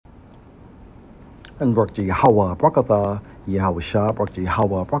and Barak Yahweh Brakatha, Yahweh Shah, Barak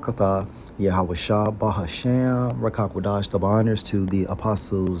Yahweh Brakatha, Yahweh Shah, Bahasham, Rakakwadash, double honors to the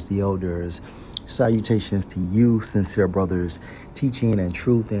apostles, the elders. Salutations to you, sincere brothers, teaching and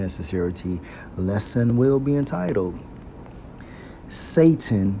truth and sincerity. Lesson will be entitled,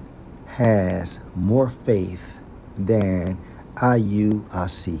 Satan has more faith than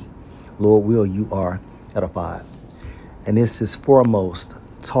IUIC. Lord will, you are edified. And this is foremost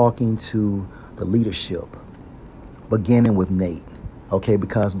talking to the leadership, beginning with Nate, okay,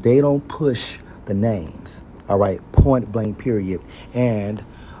 because they don't push the names, all right, point blank, period. And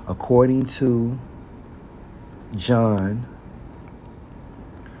according to John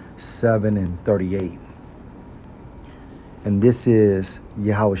 7:38, and this is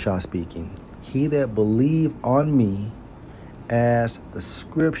Yahweh Shah speaking, he that believe on me, as the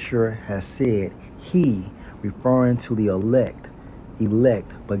scripture has said, he, referring to the elect,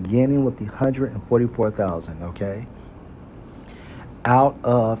 beginning with the 144,000, okay? Out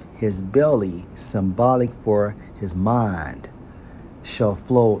of his belly, symbolic for his mind, shall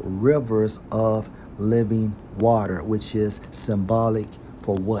flow rivers of living water, which is symbolic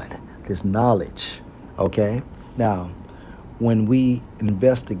for what? This knowledge, okay? Now, when we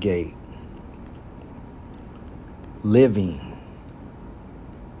investigate living,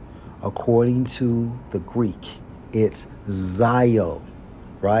 according to the Greek, it's Zio,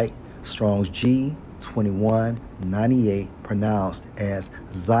 right? Strong's G 2198, pronounced as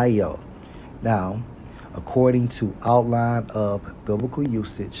Zio. Now, according to outline of biblical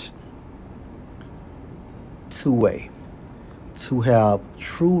usage, two-way, to have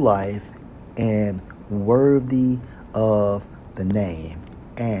true life and worthy of the name.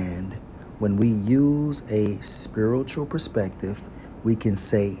 And when we use a spiritual perspective, we can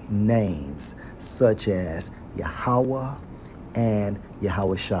say names such as Yahweh and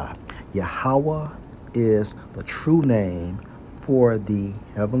Yahweh Shah. Yahweh is the true name for the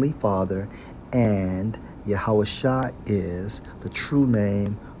Heavenly Father, and Yahweh Shah is the true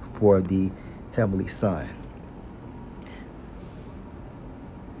name for the Heavenly Son.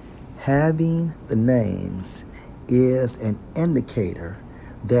 Having the names is an indicator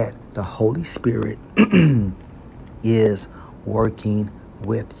that the Holy Spirit is working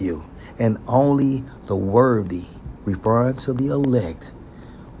with you, and only the worthy, referring to the elect,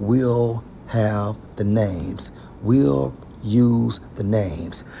 will have the names, will use the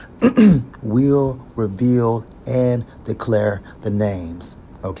names, will reveal and declare the names,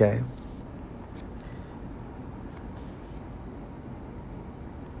 okay?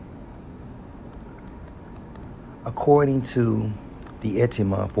 According to the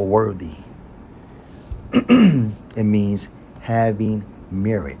etima for worthy, it means having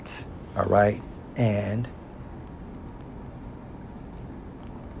merit, all right? And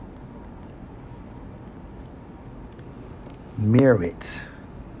merit,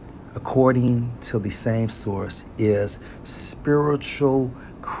 according to the same source, is spiritual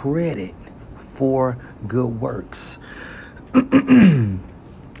credit for good works.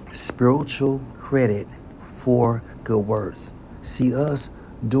 Spiritual credit for good works. See, us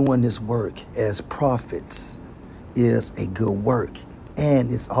doing this work as prophets is a good work,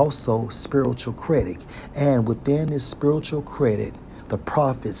 and it's also spiritual credit. And within this spiritual credit, the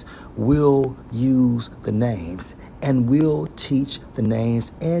prophets will use the names and will teach the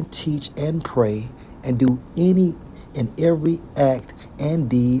names and teach and pray and do any and every act and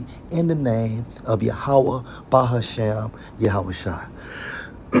deed in the name of Yahweh Bahasham Yahweh Shah.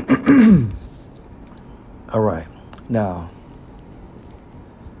 All right, now,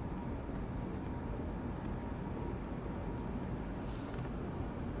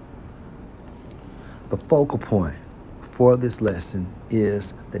 the focal point for this lesson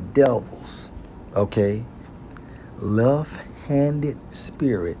is the devils, okay? Left-handed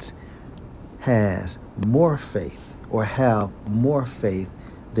spirits has more faith, or have more faith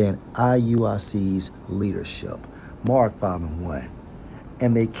than IUIC's leadership. Mark 5:1.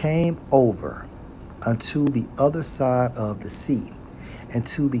 And they came over unto the other side of the sea, and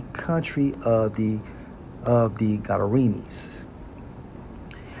to the country of the Gadarenes.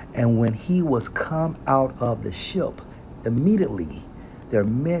 And when he was come out of the ship, immediately there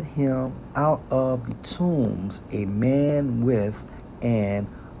met him out of the tombs a man with an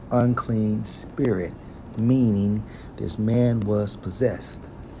unclean spirit, meaning this man was possessed.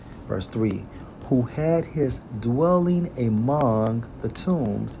 Verse 3, who had his dwelling among the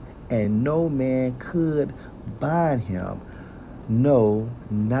tombs, and no man could bind him, no,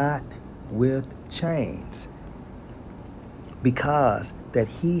 not with chains, because that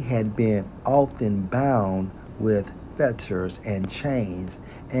he had been often bound with fetters and chains,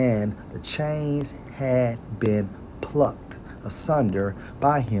 and the chains had been plucked asunder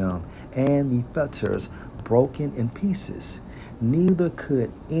by him, and the fetters broken in pieces. Neither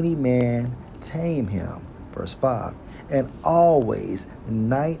could any man tame him. Verse 5. And always,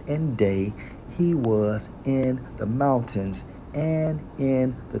 night and day, he was in the mountains and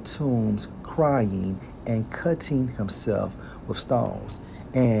in the tombs, crying and cutting himself with stones.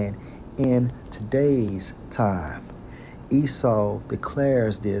 And in today's time, Esau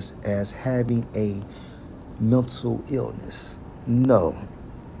declares this as having a mental illness. No,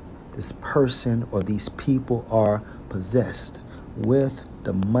 this person or these people are possessed with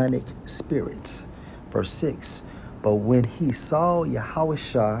demonic spirits. Verse 6. But when he saw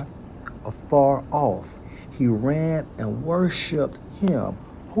Yahushua afar off, he ran and worshipped him.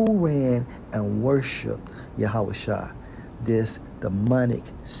 Who ran and worshipped Yahushua? This demonic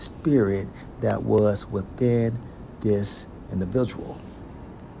spirit that was within this individual.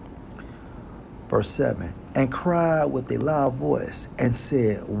 Verse 7. And cried with a loud voice and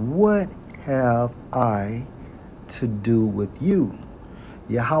said, What have I to do with you,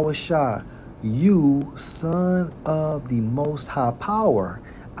 Yahushua, you son of the Most High Power?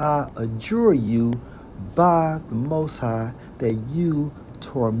 I adjure you by the Most High that you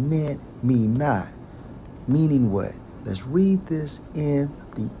torment me not. Meaning what? Let's read this in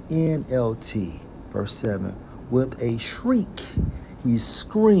the NLT. Verse 7. With a shriek, he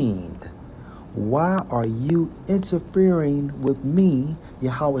screamed, Why are you interfering with me,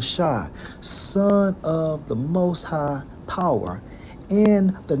 Yahushua, son of the Most High Power?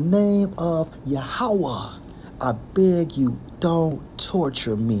 In the name of Yahweh, I beg you, don't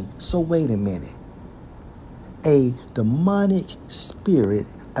torture me. So wait a minute. A demonic spirit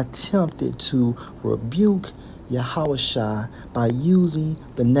attempted to rebuke Yahushua by using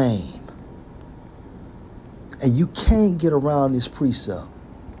the name. And you can't get around this precept.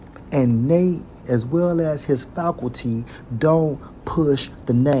 And Nate, as well as his faculty, don't push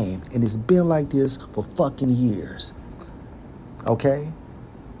the name. And it's been like this for fucking years. Okay?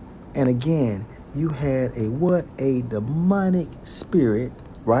 And again, you had a demonic spirit,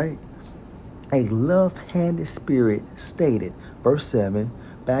 right? A left-handed spirit stated, verse 7,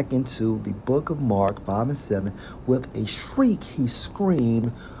 back into the book of Mark 5 and 7, with a shriek he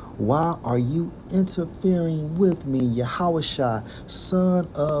screamed, Why are you interfering with me, Yahushua, son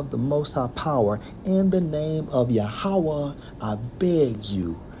of the Most High Power? In the name of Yahweh, I beg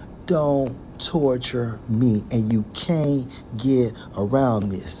you, don't torture me. And you can't get around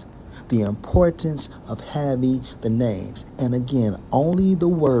this. The importance of having the names. And again, only the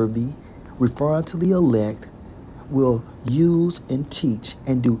worthy, referring to the elect, will use and teach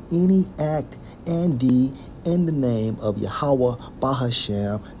and do any act and deed in the name of Yahweh,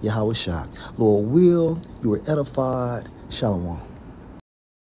 Bahashem, Yahushua. Lord will, you are edified. Shalom.